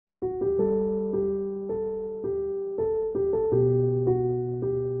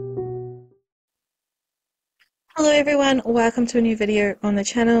Hello everyone, welcome to a new video on the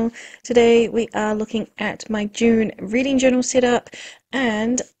channel. Today we are looking at my June reading journal setup,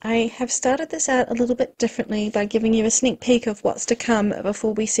 and I have started this out a little bit differently by giving you a sneak peek of what's to come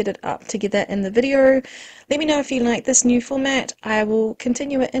before we set it up together in the video. Let me know if you like this new format. I will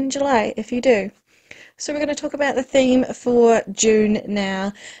continue it in July if you do. So we're going to talk about the theme for June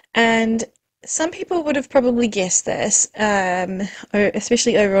now, and some people would have probably guessed this,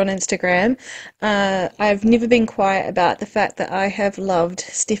 especially over on Instagram. I've never been quiet about the fact that I have loved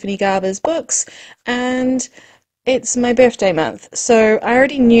Stephanie Garber's books, and it's my birthday month. So I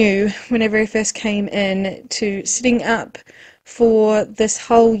already knew whenever I first came in to setting up for this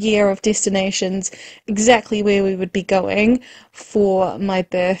whole year of destinations exactly where we would be going for my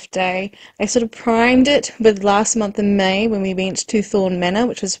birthday. I sort of primed it with last month in May when we went to Thorn Manor,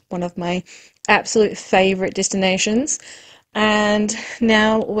 which was one of my absolute favourite destinations, and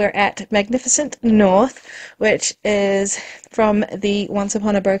now we're at Magnificent North, which is from the Once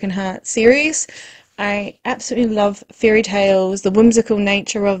Upon a Broken Heart series. I absolutely love fairy tales, the whimsical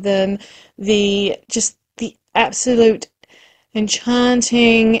nature of them, the absolute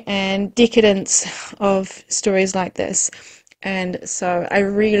enchanting and decadence of stories like this. And so I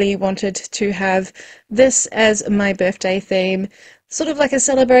really wanted to have this as my birthday theme, sort of like a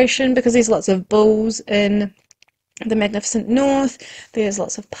celebration, because there's lots of bulls in the Magnificent North. There's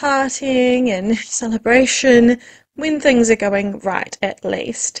lots of partying and celebration when things are going right, at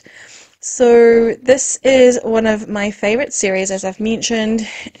least. So this is one of my favorite series, as I've mentioned,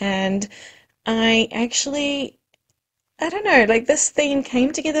 and I don't know, like, this theme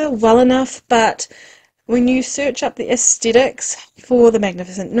came together well enough, but when you search up the aesthetics for the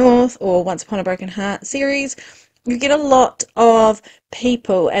Magnificent North or Once Upon a Broken Heart series, you get a lot of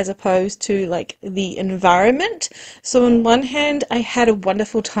people as opposed to like the environment. So on one hand, I had a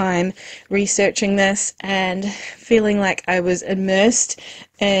wonderful time researching this and feeling like I was immersed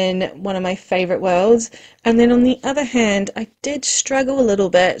in one of my favorite worlds, and then on the other hand, I did struggle a little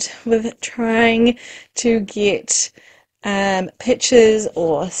bit with trying to get pictures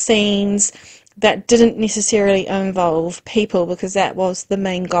or scenes that didn't necessarily involve people, because that was the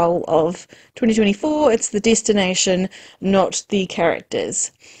main goal of 2024. It's the destination, not the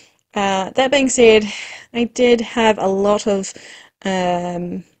characters. That being said, I did have a lot of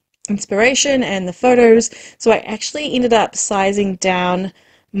inspiration and the photos, so I actually ended up sizing down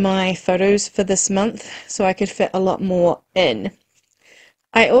my photos for this month so I could fit a lot more in.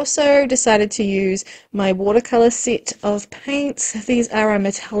 I also decided to use my watercolour set of paints. These are a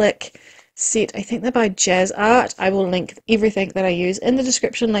metallic set. I think they're by Jasart. I will link everything that I use in the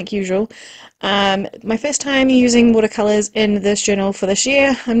description like usual. My first time using watercolours in this journal for this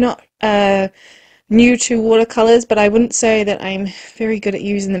year. I'm not new to watercolours, but I wouldn't say that I'm very good at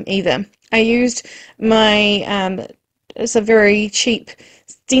using them either. I used my, it's a very cheap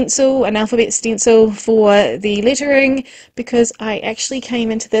stencil, an alphabet stencil for the lettering, because I actually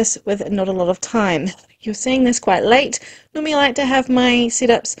came into this with not a lot of time. You're seeing this quite late. Normally I like to have my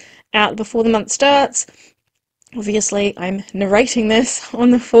setups out before the month starts. Obviously I'm narrating this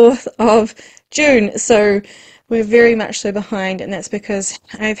on the 4th of June, so we're very much so behind, and that's because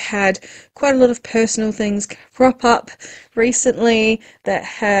I've had quite a lot of personal things crop up recently that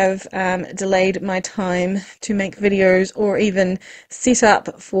have delayed my time to make videos or even set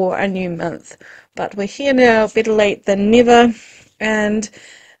up for a new month. But we're here now, better late than never, and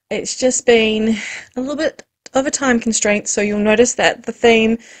it's just been a little bit of a time constraint. So you'll notice that the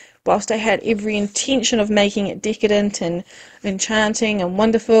theme, whilst I had every intention of making it decadent and enchanting and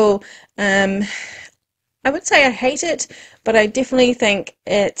wonderful, I would say I hate it, but I definitely think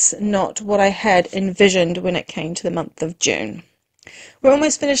it's not what I had envisioned when it came to the month of June. We're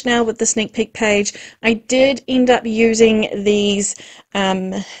almost finished now with the sneak peek page. I did end up using these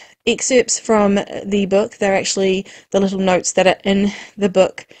excerpts from the book. They're actually the little notes that are in the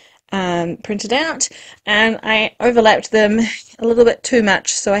book printed out, and I overlapped them a little bit too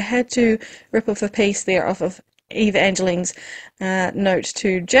much, so I had to rip off a piece there off of Eva Angeline's note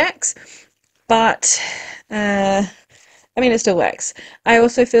to Jax. But I mean, it still works. I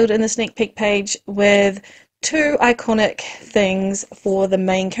also filled in the sneak peek page with two iconic things for the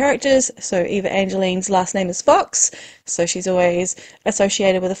main characters. So Eva Angeline's last name is Fox, so she's always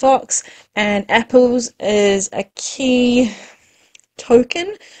associated with a fox, and apples is a key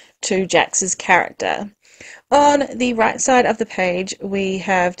token to Jax's character. On the right side of the page we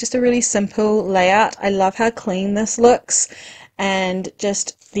have just a really simple layout. I love how clean this looks, and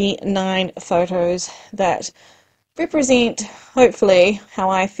just the 9 photos that represent, hopefully, how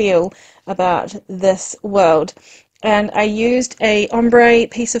I feel about this world. and I used a ombre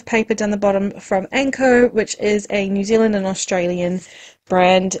piece of paper down the bottom from Anko, which is a New Zealand and Australian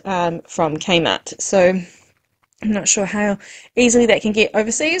brand from Kmart. So I'm not sure how easily that can get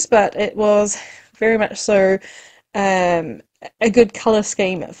overseas, but it was very much so a good colour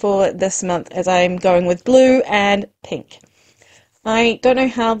scheme for this month, as I'm going with blue and pink. I don't know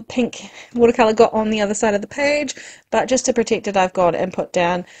how the pink watercolour got on the other side of the page, but just to protect it, I've gone and put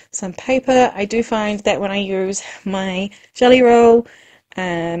down some paper. I do find that when I use my Gellyroll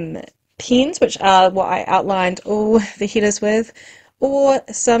pens, which are what I outlined all the headers with, or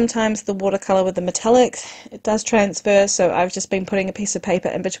sometimes the watercolour with the metallics, it does transfer, so I've just been putting a piece of paper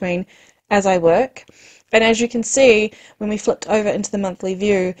in between as I work. And as you can see, when we flipped over into the monthly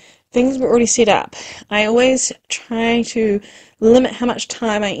view, things were already set up. I always try to limit how much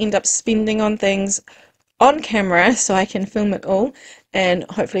time I end up spending on things on camera so I can film it all in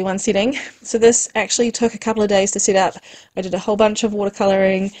hopefully one sitting. So this actually took a couple of days to set up. I did a whole bunch of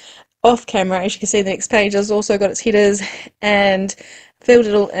watercolouring off camera. As you can see, the next page has also got its headers, and filled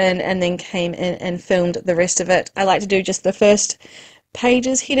it all in and then came in and filmed the rest of it. I like to do just the first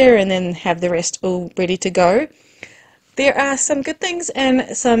page's header and then have the rest all ready to go. There are some good things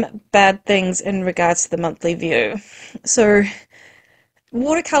and some bad things in regards to the monthly view. So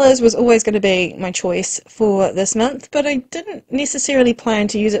watercolours was always going to be my choice for this month, but I didn't necessarily plan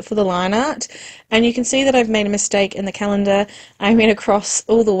to use it for the line art, and you can see that I've made a mistake in the calendar. I went across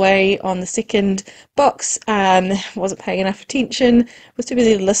all the way on the second box, wasn't paying enough attention, was too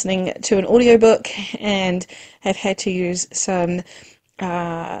busy listening to an audiobook, and have had to use some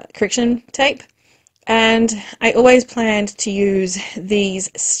correction tape. And I always planned to use these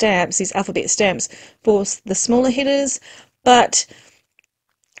stamps, these alphabet stamps, for the smaller headers, but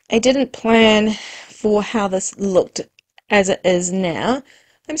I didn't plan for how this looked as it is now.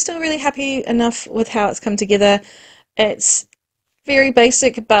 I'm still really happy enough with how it's come together. It's very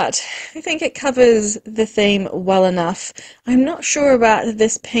basic, but I think it covers the theme well enough. I'm not sure about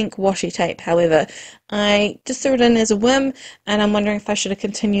this pink washi tape, however. I just threw it in as a whim, and I'm wondering if I should have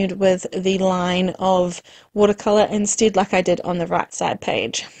continued with the line of watercolour instead, like I did on the right side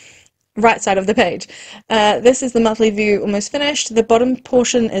of the page. This is the monthly view almost finished. The bottom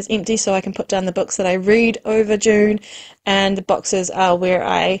portion is empty, so I can put down the books that I read over June, and the boxes are where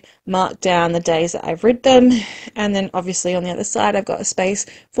I mark down the days that I've read them. And then obviously on the other side I've got a space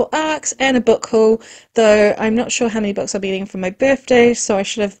for arcs and a book haul, though I'm not sure how many books I'll be getting for my birthday, so I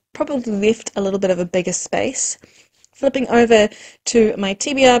should have probably left a little bit of a bigger space. Flipping over to my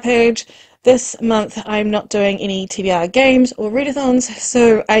TBR page, this month I'm not doing any TBR games or readathons,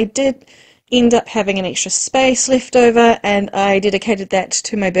 so I did end up having an extra space left over, and I dedicated that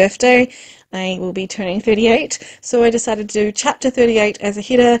to my birthday. I will be turning 38, so I decided to do chapter 38 as a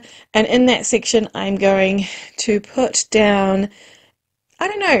header, and in that section I'm going to put down, I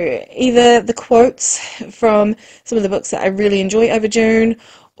don't know, either the quotes from some of the books that I really enjoy over June,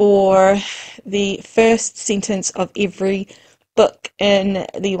 or the first sentence of every book in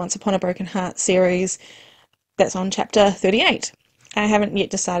the Once Upon a Broken Heart series that's on chapter 38. I haven't yet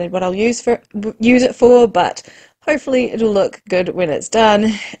decided what I'll use it for, but hopefully it'll look good when it's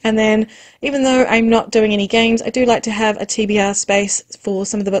done. And then, even though I'm not doing any games, I do like to have a TBR space for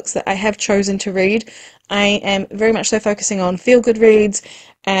some of the books that I have chosen to read. I am very much so focusing on feel-good reads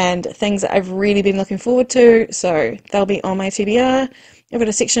and things that I've really been looking forward to, so they'll be on my TBR. I've got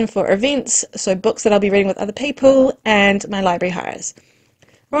a section for events, so books that I'll be reading with other people, and my library hires.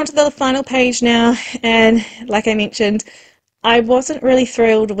 We're on to the final page now, and like I mentioned, I wasn't really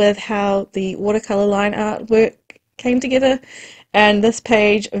thrilled with how the watercolour line artwork came together, and this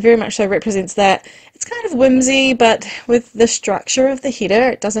page very much so represents that. It's kind of whimsy, but with the structure of the header,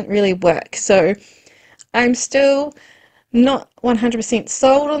 it doesn't really work. So I'm still not 100%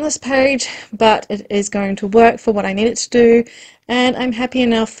 sold on this page, but it is going to work for what I need it to do, and I'm happy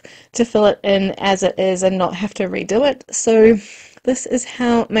enough to fill it in as it is and not have to redo it. So this is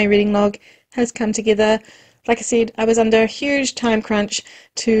how my reading log has come together. Like I said, I was under a huge time crunch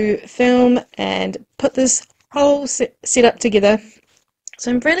to film and put this whole setup together,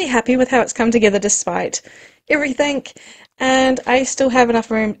 so I'm really happy with how it's come together despite everything, and I still have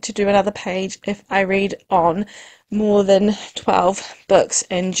enough room to do another page if I read on more than 12 books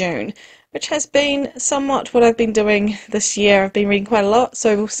in June, which has been somewhat what I've been doing this year. I've been reading quite a lot,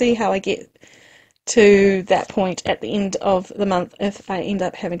 so we'll see how I get to that point at the end of the month if I end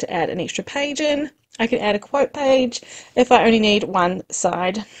up having to add an extra page in. I can add a quote page if I only need one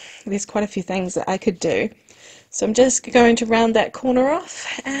side. There's quite a few things that I could do. So I'm just going to round that corner off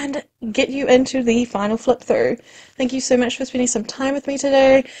and get you into the final flip through. Thank you so much for spending some time with me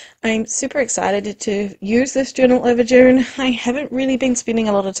today. I'm super excited to use this journal over June. I haven't really been spending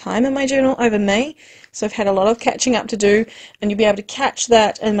a lot of time in my journal over May, so I've had a lot of catching up to do, and you'll be able to catch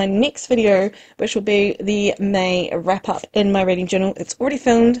that in my next video, which will be the May wrap up in my reading journal. It's already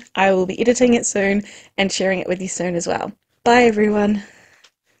filmed. I will be editing it soon and sharing it with you soon as well. Bye everyone.